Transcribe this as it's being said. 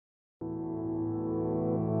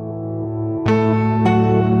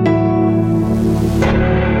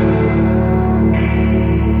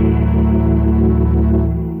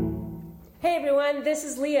this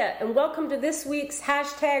is Leah, and welcome to this week's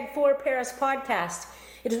 #4Paris podcast.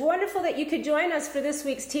 It is wonderful that you could join us for this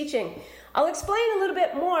week's teaching. I'll explain a little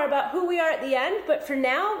bit more about who we are at the end, but for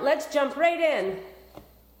now, let's jump right in.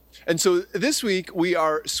 And so this week, we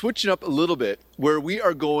are switching up a little bit, where we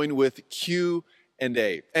are going with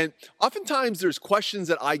Q&A. And oftentimes there's questions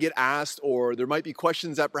that I get asked, or there might be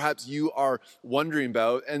questions that perhaps you are wondering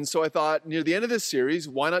about. And so I thought near the end of this series,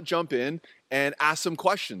 why not jump in and ask some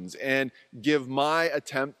questions and give my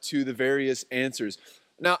attempt to the various answers.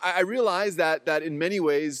 Now, I realize that in many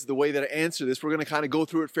ways, the way that I answer this, we're going to kind of go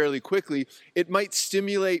through it fairly quickly. It might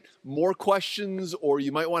stimulate more questions, or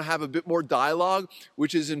you might want to have a bit more dialogue,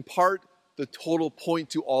 which is in part the total point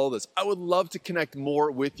to all of this. I would love to connect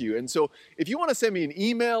more with you. And so if you want to send me an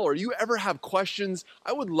email, or you ever have questions,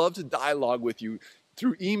 I would love to dialogue with you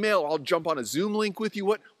through email. I'll jump on a Zoom link with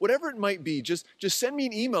you, whatever it might be. Just send me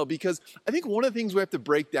an email, because I think one of the things we have to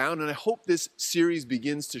break down, and I hope this series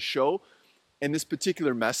begins to show, and this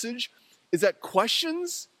particular message, is that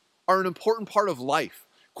questions are an important part of life.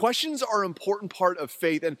 Questions are an important part of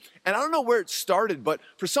faith. And I don't know where it started, but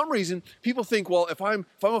for some reason, people think, well, if I'm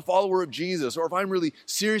a follower of Jesus, or if I'm really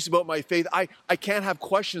serious about my faith, I can't have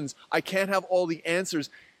questions. I can't have all the answers.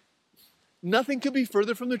 Nothing could be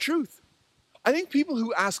further from the truth. I think people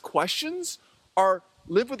who ask questions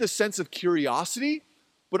live with a sense of curiosity,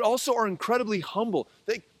 but also are incredibly humble.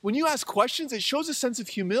 When you ask questions, it shows a sense of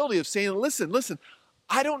humility, of saying, listen,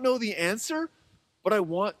 I don't know the answer, but I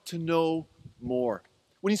want to know more.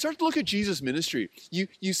 When you start to look at Jesus' ministry,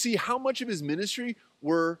 you see how much of his ministry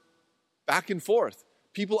were back and forth.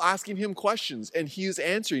 People asking him questions, and he is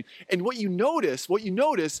answering. And what you notice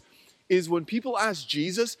is when people ask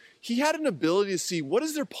Jesus, he had an ability to see what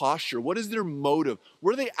is their posture, what is their motive,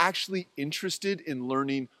 were they actually interested in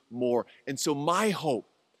learning more? And so my hope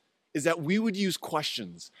is that we would use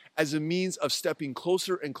questions as a means of stepping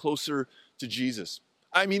closer and closer to Jesus.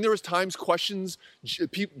 I mean, there was times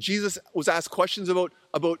Jesus was asked questions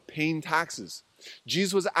about paying taxes.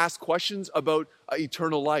 Jesus was asked questions about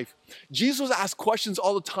eternal life. Jesus was asked questions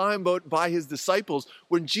all the time by his disciples,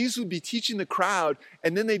 when Jesus would be teaching the crowd,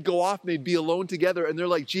 and then they'd go off and they'd be alone together, and they're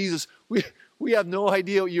like, Jesus, we have no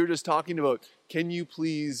idea what you're just talking about. Can you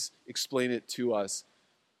please explain it to us?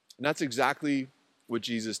 And that's exactly what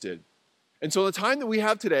Jesus did. And so the time that we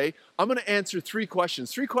have today, I'm going to answer three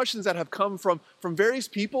questions that have come from various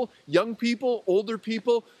people, young people, older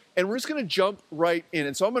people, and we're just going to jump right in.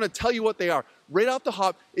 And so I'm going to tell you what they are. Right off the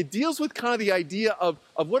hop, it deals with kind of the idea of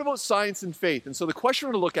what about science and faith? And so the question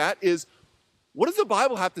we're going to look at is, what does the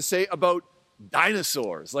Bible have to say about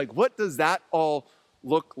dinosaurs? Like, what does that all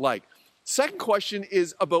look like? Second question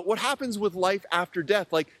is about what happens with life after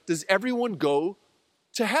death. Like, does everyone go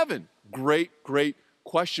to heaven? Great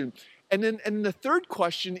question. And then the third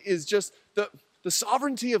question is just the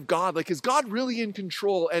sovereignty of God. Like, is God really in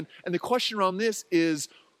control? And the question around this is,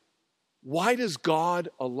 why does God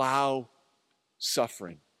allow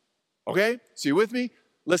suffering? Okay, so you with me?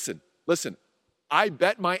 Listen. I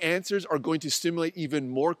bet my answers are going to stimulate even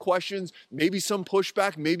more questions, maybe some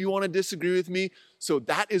pushback, maybe you want to disagree with me. So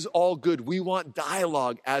that is all good. We want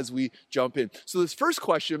dialogue as we jump in. So this first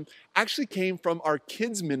question actually came from our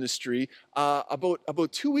kids ministry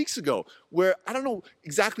about 2 weeks ago, where I don't know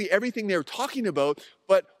exactly everything they were talking about,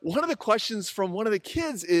 but one of the questions from one of the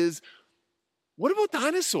kids is, what about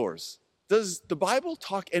dinosaurs? Does the Bible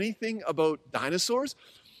talk anything about dinosaurs?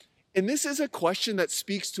 And this is a question that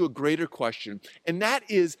speaks to a greater question, and that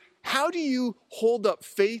is, how do you hold up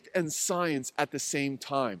faith and science at the same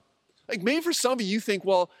time? Like, maybe for some of you think,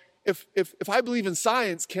 well, if I believe in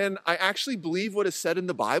science, can I actually believe what is said in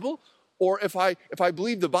the Bible? Or if I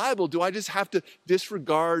believe the Bible, do I just have to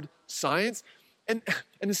disregard science? And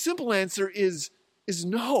the simple answer is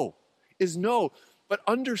no. But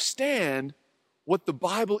understand what the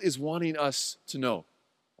Bible is wanting us to know.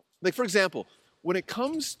 Like, for example, when it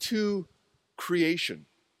comes to creation,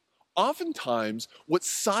 oftentimes what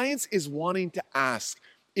science is wanting to ask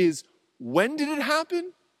is, when did it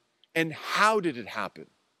happen and how did it happen?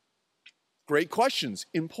 Great questions,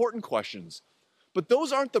 important questions. But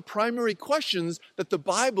those aren't the primary questions that the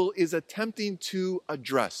Bible is attempting to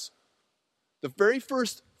address. The very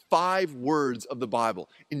first 5 words of the Bible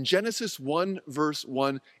in Genesis 1 verse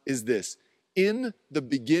 1 is this: in the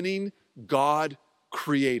beginning, God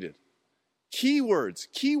created. Key words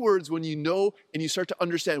when you know and you start to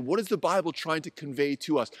understand what is the Bible trying to convey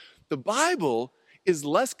to us. The Bible is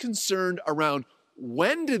less concerned around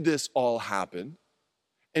when did this all happen,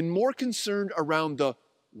 and more concerned around the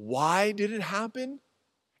why did it happen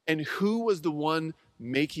and who was the one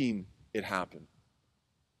making it happen.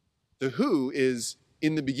 The who is,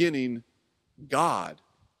 in the beginning, God.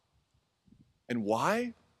 And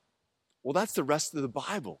why? Well, that's the rest of the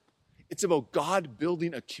Bible. It's about God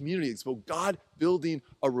building a community. It's about God building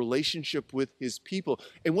a relationship with his people.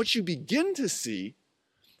 And what you begin to see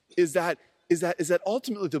is that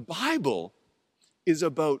ultimately the Bible is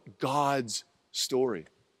about God's story.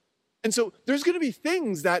 And so there's going to be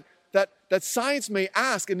things that science may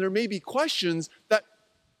ask, and there may be questions that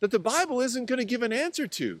the Bible isn't going to give an answer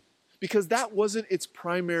to, because that wasn't its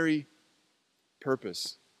primary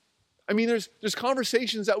purpose. I mean, there's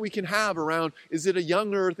conversations that we can have around, is it a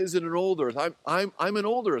young earth, is it an old earth? I'm an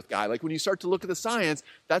old earth guy. Like when you start to look at the science,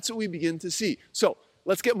 that's what we begin to see. So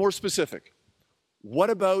let's get more specific. What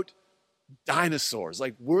about dinosaurs?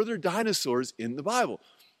 Like, were there dinosaurs in the Bible?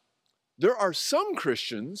 There are some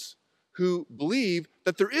Christians who believe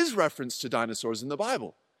that there is reference to dinosaurs in the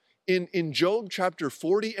Bible. In Job chapter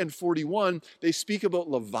 40 and 41, they speak about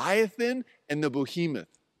Leviathan and the behemoth.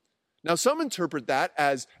 Now, some interpret that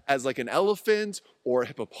as like an elephant or a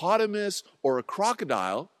hippopotamus or a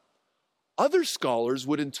crocodile. Other scholars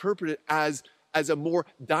would interpret it as a more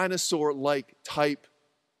dinosaur-like type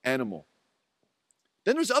animal.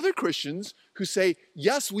 Then there's other Christians who say,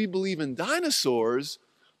 yes, we believe in dinosaurs,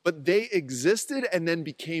 but they existed and then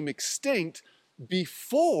became extinct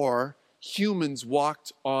before humans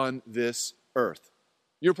walked on this earth.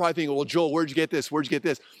 You're probably thinking, well, Joel, where'd you get this? Where'd you get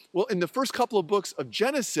this? Well, in the first couple of books of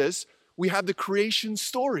Genesis, we have the creation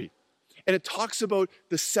story. And it talks about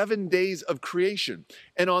the 7 days of creation.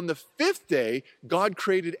 And on the 5th day, God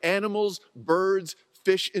created animals, birds,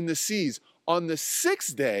 fish in the seas. On the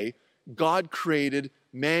 6th day, God created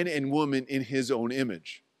man and woman in his own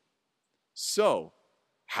image. So,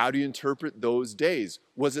 how do you interpret those days?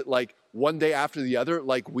 Was it like one day after the other,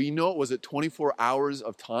 like we know it? Was it 24 hours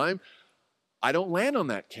of time? I don't land on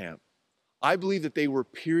that camp. I believe that they were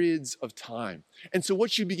periods of time. And so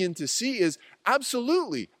what you begin to see is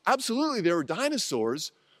absolutely there were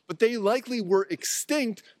dinosaurs, but they likely were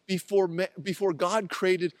extinct before God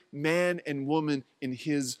created man and woman in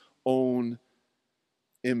his own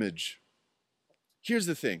image. Here's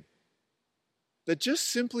the thing, that just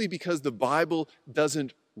simply because the Bible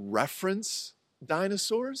doesn't reference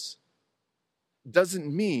dinosaurs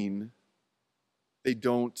doesn't mean they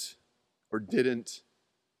don't or didn't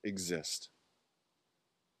exist.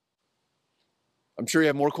 I'm sure you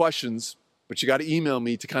have more questions, but you got to email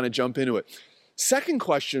me to kind of jump into it. Second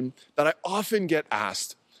question that I often get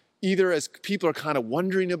asked, either as people are kind of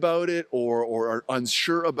wondering about it or are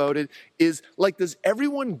unsure about it, is like, does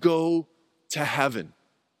everyone go to heaven?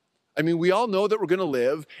 I mean, we all know that we're going to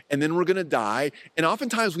live and then we're going to die. And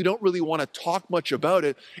oftentimes we don't really want to talk much about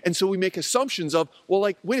it. And so we make assumptions of, well,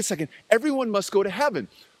 like, wait a second, everyone must go to heaven.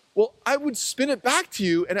 Well, I would spin it back to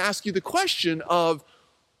you and ask you the question of,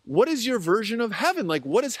 what is your version of heaven? Like,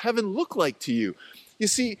 what does heaven look like to you? You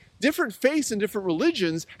see, different faiths and different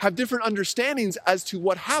religions have different understandings as to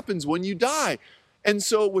what happens when you die. And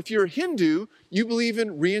so if you're a Hindu, you believe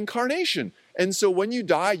in reincarnation. And so when you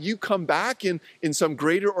die, you come back in some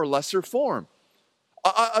greater or lesser form.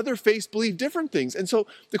 Other faiths believe different things. And so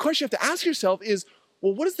the question you have to ask yourself is,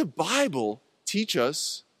 well, what does the Bible teach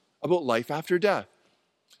us about life after death?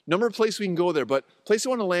 Number of places we can go there, but place I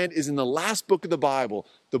want to land is in the last book of the Bible,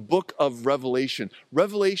 the book of Revelation.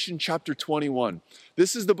 Revelation chapter 21.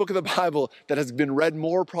 This is the book of the Bible that has been read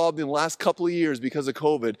more probably in the last couple of years because of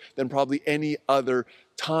COVID than probably any other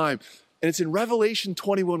time. And it's in Revelation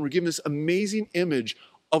 21, we're given this amazing image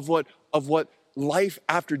of what life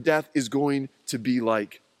after death is going to be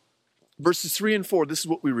like. Verses 3 and 4, this is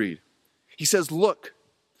what we read. He says, "Look,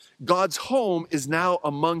 God's home is now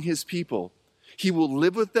among his people. He will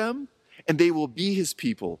live with them, and they will be his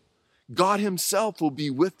people. God himself will be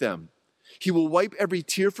with them. He will wipe every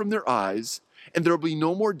tear from their eyes, and there will be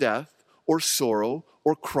no more death, or sorrow,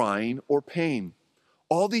 or crying, or pain.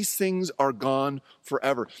 All these things are gone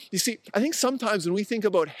forever." You see, I think sometimes when we think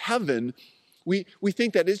about heaven, we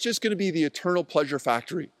think that it's just going to be the eternal pleasure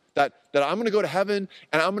factory, that I'm going to go to heaven,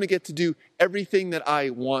 and I'm going to get to do everything that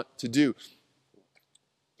I want to do.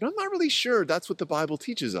 But I'm not really sure that's what the Bible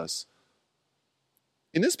teaches us.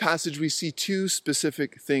 In this passage, we see two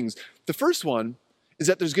specific things. The first one is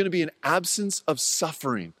that there's going to be an absence of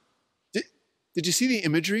suffering. Did you see the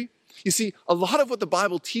imagery? You see, a lot of what the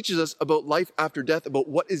Bible teaches us about life after death, about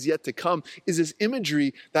what is yet to come, is this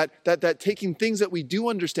imagery that taking things that we do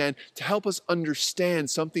understand to help us understand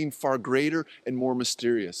something far greater and more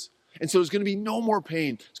mysterious. And so there's going to be no more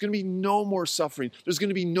pain. There's going to be no more suffering. There's going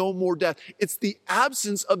to be no more death. It's the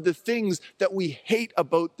absence of the things that we hate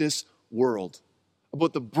about this world,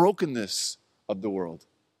 about the brokenness of the world.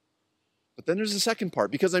 But then there's the second part,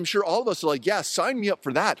 because I'm sure all of us are like, yeah, sign me up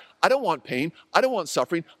for that. I don't want pain. I don't want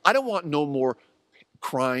suffering. I don't want no more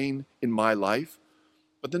crying in my life.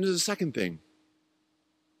 But then there's a second thing.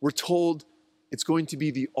 We're told it's going to be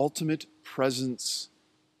the ultimate presence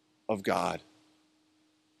of God.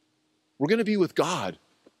 We're going to be with God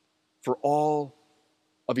for all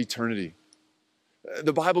of eternity.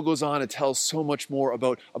 The Bible goes on to tell so much more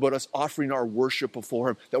about us offering our worship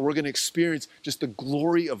before Him, that we're going to experience just the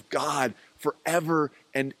glory of God forever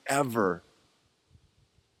and ever.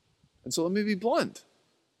 And so let me be blunt.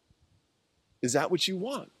 Is that what you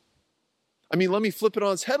want? I mean, let me flip it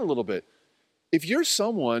on its head a little bit. If you're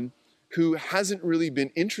someone who hasn't really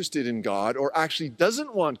been interested in God, or actually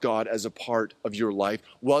doesn't want God as a part of your life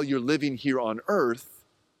while you're living here on earth,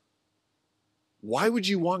 why would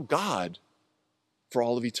you want God for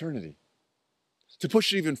all of eternity? To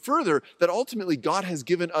push it even further, that ultimately God has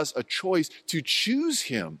given us a choice to choose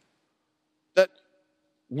Him. That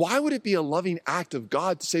why would it be a loving act of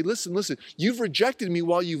God to say, listen, you've rejected me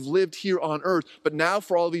while you've lived here on earth, but now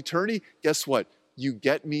for all of eternity, guess what? You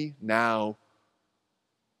get me now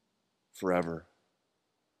forever.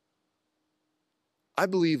 I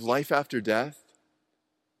believe life after death,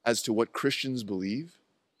 as to what Christians believe,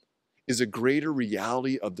 is a greater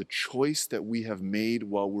reality of the choice that we have made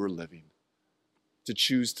while we're living, to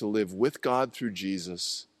choose to live with God through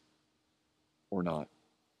Jesus or not.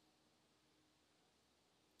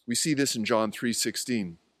 We see this in John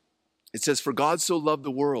 3:16. It says, "For God so loved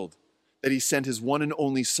the world that He sent His one and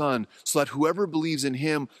only Son, so that whoever believes in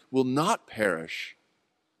Him will not perish,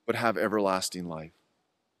 but have everlasting life."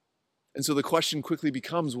 And so the question quickly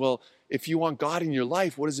becomes, well, if you want God in your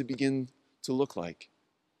life, what does it begin to look like?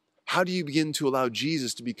 How do you begin to allow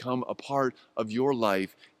Jesus to become a part of your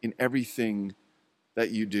life in everything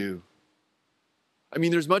that you do? I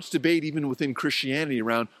mean, there's much debate even within Christianity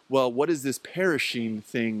around, well, what does this perishing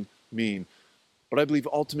thing mean? But I believe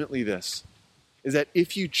ultimately this, is that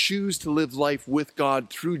if you choose to live life with God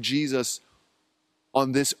through Jesus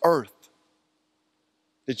on this earth,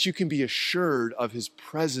 that you can be assured of His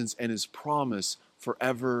presence and His promise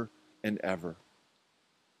forever and ever.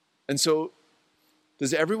 And so,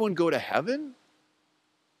 does everyone go to heaven?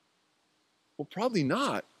 Well, probably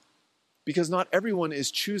not, because not everyone is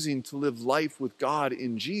choosing to live life with God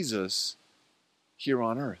in Jesus here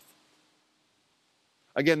on earth.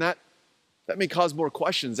 Again, that may cause more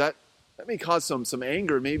questions. That may cause some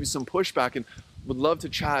anger, maybe some pushback, and would love to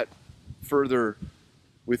chat further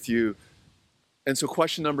with you. And so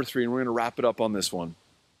question number 3, and we're going to wrap it up on this one,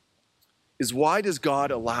 is why does God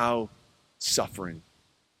allow suffering?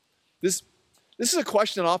 This is a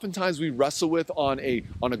question that oftentimes we wrestle with on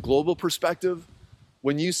a global perspective.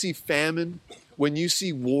 When you see famine, when you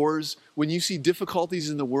see wars, when you see difficulties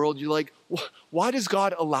in the world, you're like, why does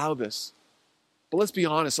God allow this? But let's be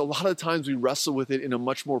honest, a lot of times we wrestle with it in a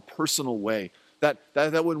much more personal way. That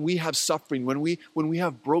when we have suffering, when we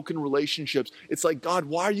have broken relationships, it's like, God,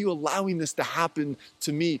 why are you allowing this to happen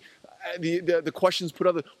to me? The questions put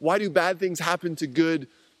up, why do bad things happen to good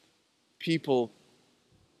people?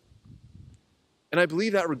 And I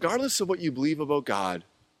believe that regardless of what you believe about God,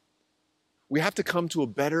 we have to come to a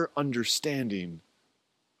better understanding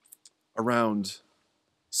around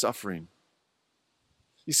suffering.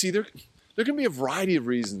 You see, there can be a variety of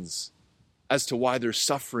reasons as to why there's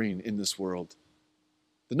suffering in this world.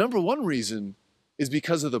 The number one reason is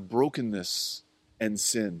because of the brokenness and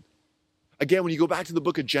sin. Again, when you go back to the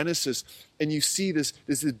book of Genesis and you see this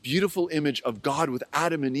beautiful image of God with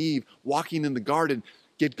Adam and Eve walking in the garden,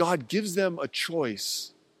 yet God gives them a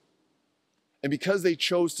choice. And because they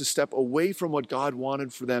chose to step away from what God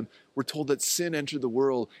wanted for them, we're told that sin entered the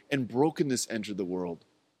world and brokenness entered the world.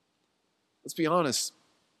 Let's be honest.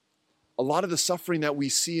 A lot of the suffering that we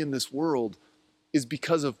see in this world is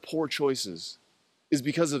because of poor choices, is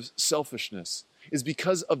because of selfishness, is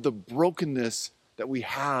because of the brokenness that we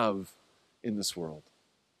have in this world.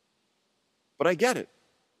 But I get it.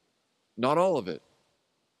 Not all of it.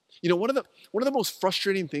 You know, one of the most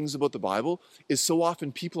frustrating things about the Bible is so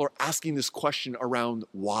often people are asking this question around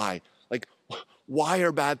why. Like, why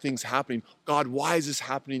are bad things happening? God, why is this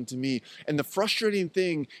happening to me? And the frustrating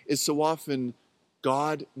thing is so often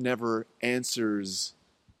God never answers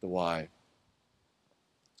the why.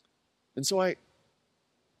 And so I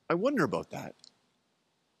wonder about that.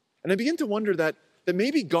 And I begin to wonder that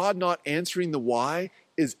maybe God not answering the why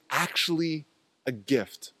is actually a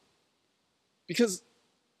gift. Because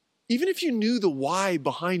even if you knew the why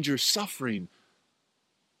behind your suffering,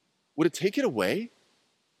 would it take it away?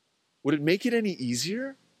 Would it make it any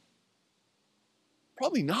easier?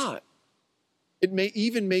 Probably not. It may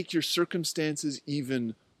even make your circumstances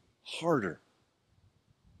even harder.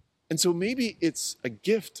 And so maybe it's a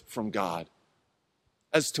gift from God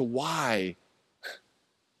as to why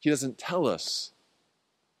he doesn't tell us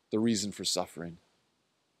the reason for suffering.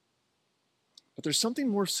 But there's something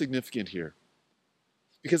more significant here.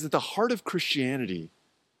 Because at the heart of Christianity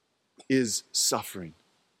is suffering.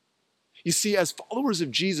 You see, as followers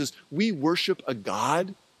of Jesus, we worship a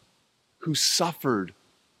God who suffered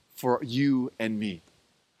for you and me.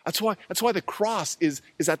 That's why the cross is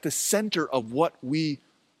at the center of what we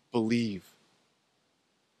believe.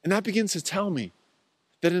 And that begins to tell me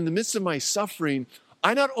that in the midst of my suffering,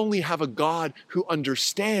 I not only have a God who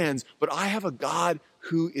understands, but I have a God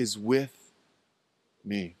who is with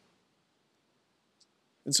me.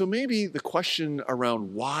 And so maybe the question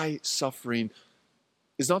around why suffering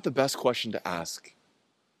is not the best question to ask.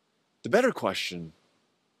 The better question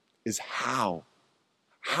is how.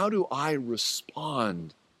 How do I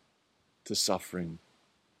respond to suffering?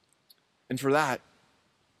 And for that,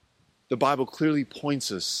 the Bible clearly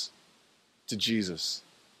points us to Jesus.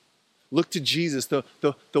 Look to Jesus, the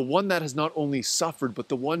one that has not only suffered, but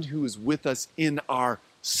the one who is with us in our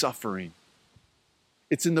suffering.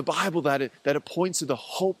 It's in the Bible that it points to the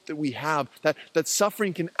hope that we have, that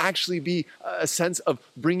suffering can actually be a sense of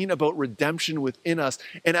bringing about redemption within us.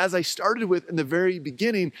 And as I started with in the very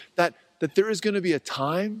beginning, that there is going to be a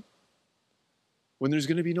time when there's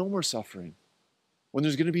going to be no more suffering, when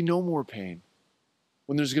there's going to be no more pain,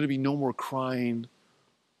 when there's going to be no more crying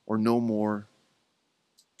or no more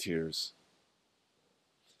tears.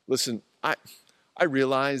 Listen, I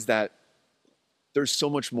realize that there's so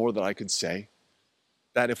much more that I could say.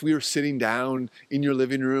 That if we were sitting down in your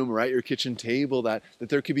living room or at your kitchen table, that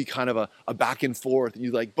there could be kind of a back and forth. And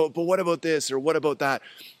you're like, but what about this or what about that?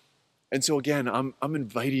 And so again, I'm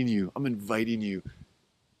inviting you.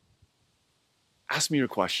 Ask me your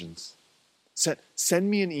questions. Send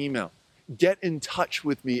me an email. Get in touch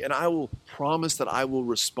with me, and I will promise that I will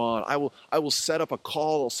respond. I will set up a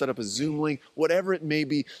call. I'll set up a Zoom link, whatever it may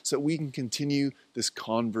be, so that we can continue this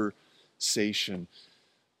conversation.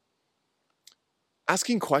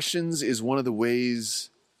 Asking questions is one of the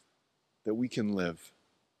ways that we can live,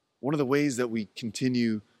 one of the ways that we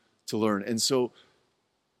continue to learn. And so,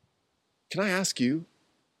 can I ask you,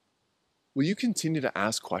 will you continue to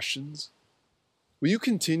ask questions? Will you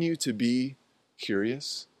continue to be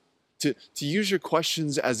curious? To use your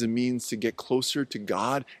questions as a means to get closer to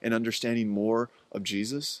God and understanding more of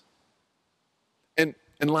Jesus? And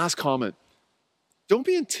last comment, don't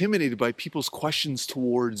be intimidated by people's questions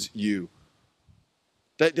towards you.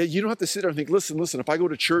 That you don't have to sit there and think, listen, if I go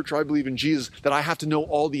to church or I believe in Jesus, that I have to know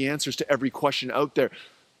all the answers to every question out there.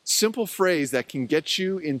 Simple phrase that can get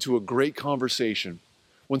you into a great conversation.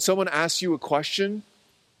 When someone asks you a question,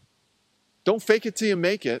 don't fake it till you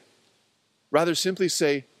make it. Rather simply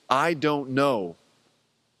say, I don't know.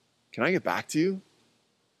 Can I get back to you?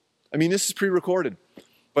 I mean, this is pre-recorded,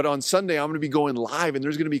 but on Sunday I'm going to be going live and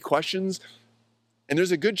there's going to be questions. And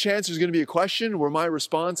there's a good chance there's going to be a question where my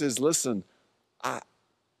response is, listen,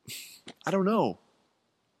 I don't know.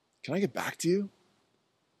 Can I get back to you?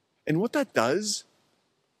 And what that does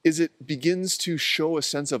is it begins to show a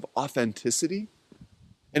sense of authenticity.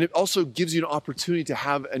 And it also gives you an opportunity to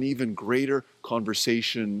have an even greater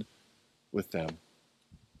conversation with them.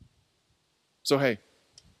 So, hey,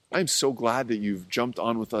 I'm so glad that you've jumped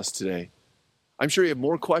on with us today. I'm sure you have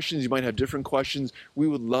more questions. You might have different questions. We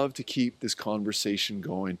would love to keep this conversation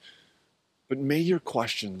going. But may your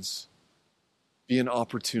questions be an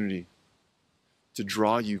opportunity to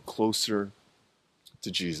draw you closer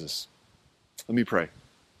to Jesus. Let me pray.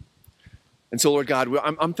 And so, Lord God,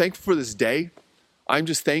 I'm thankful for this day. I'm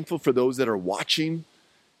just thankful for those that are watching.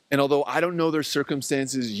 And although I don't know their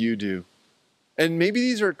circumstances, you do. And maybe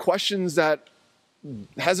these are questions that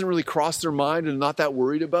hasn't really crossed their mind and not that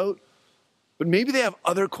worried about. But maybe they have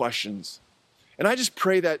other questions. And I just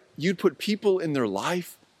pray that you'd put people in their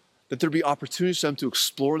life, that there'd be opportunities for them to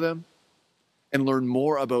explore them and learn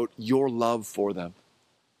more about your love for them.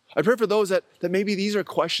 I pray for those that maybe these are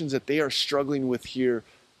questions that they are struggling with here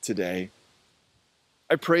today.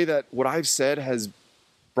 I pray that what I've said has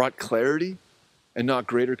brought clarity and not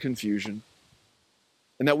greater confusion,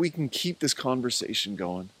 and that we can keep this conversation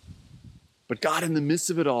going. But God, in the midst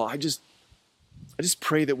of it all, I just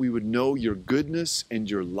pray that we would know your goodness and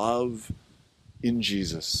your love in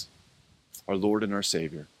Jesus, our Lord and our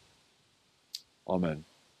Savior. Amen.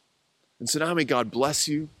 And so now may God bless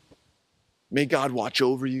you. May God watch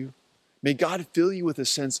over you. May God fill you with a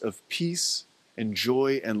sense of peace and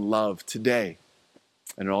joy and love today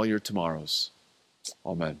and in all your tomorrows.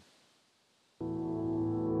 Amen.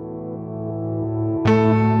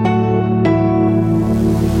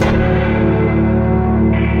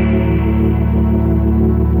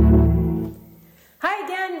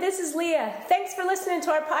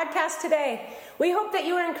 our podcast today. We hope that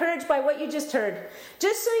you were encouraged by what you just heard.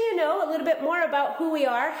 Just so you know a little bit more about who we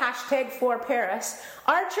are, #4Paris,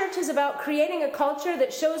 our church is about creating a culture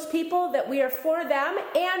that shows people that we are for them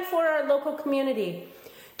and for our local community.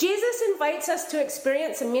 Jesus invites us to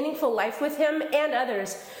experience a meaningful life with him and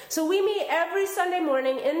others. So we meet every Sunday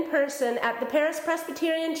morning in person at the Paris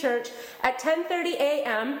Presbyterian Church at 10:30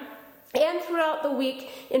 a.m. and throughout the week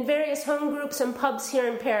in various home groups and pubs here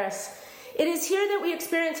in Paris. It is here that we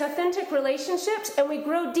experience authentic relationships and we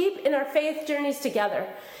grow deep in our faith journeys together.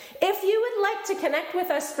 If you would like to connect with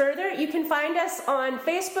us further, you can find us on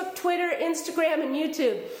Facebook, Twitter, Instagram, and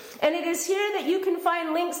YouTube. And it is here that you can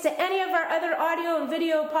find links to any of our other audio and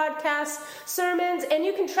video podcasts, sermons, and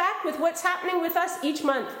you can track with what's happening with us each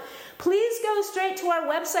month. Please go straight to our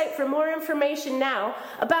website for more information now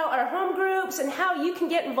about our home groups and how you can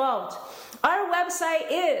get involved. Our website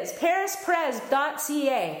is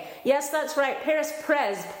parispresb.ca. Yes, that's right,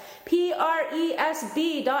 parispresb, Presb.ca.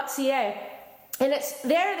 And it's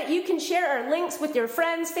there that you can share our links with your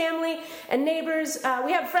friends, family, and neighbors.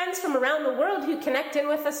 We have friends from around the world who connect in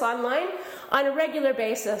with us online on a regular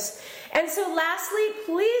basis. And so lastly,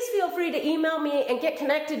 please feel free to email me and get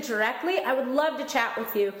connected directly. I would love to chat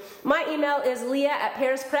with you. My email is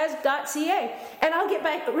leah@parispresb.ca, and I'll get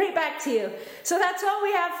right back to you. So that's all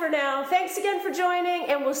we have for now. Thanks again for joining,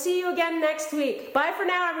 and we'll see you again next week. Bye for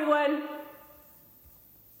now, everyone.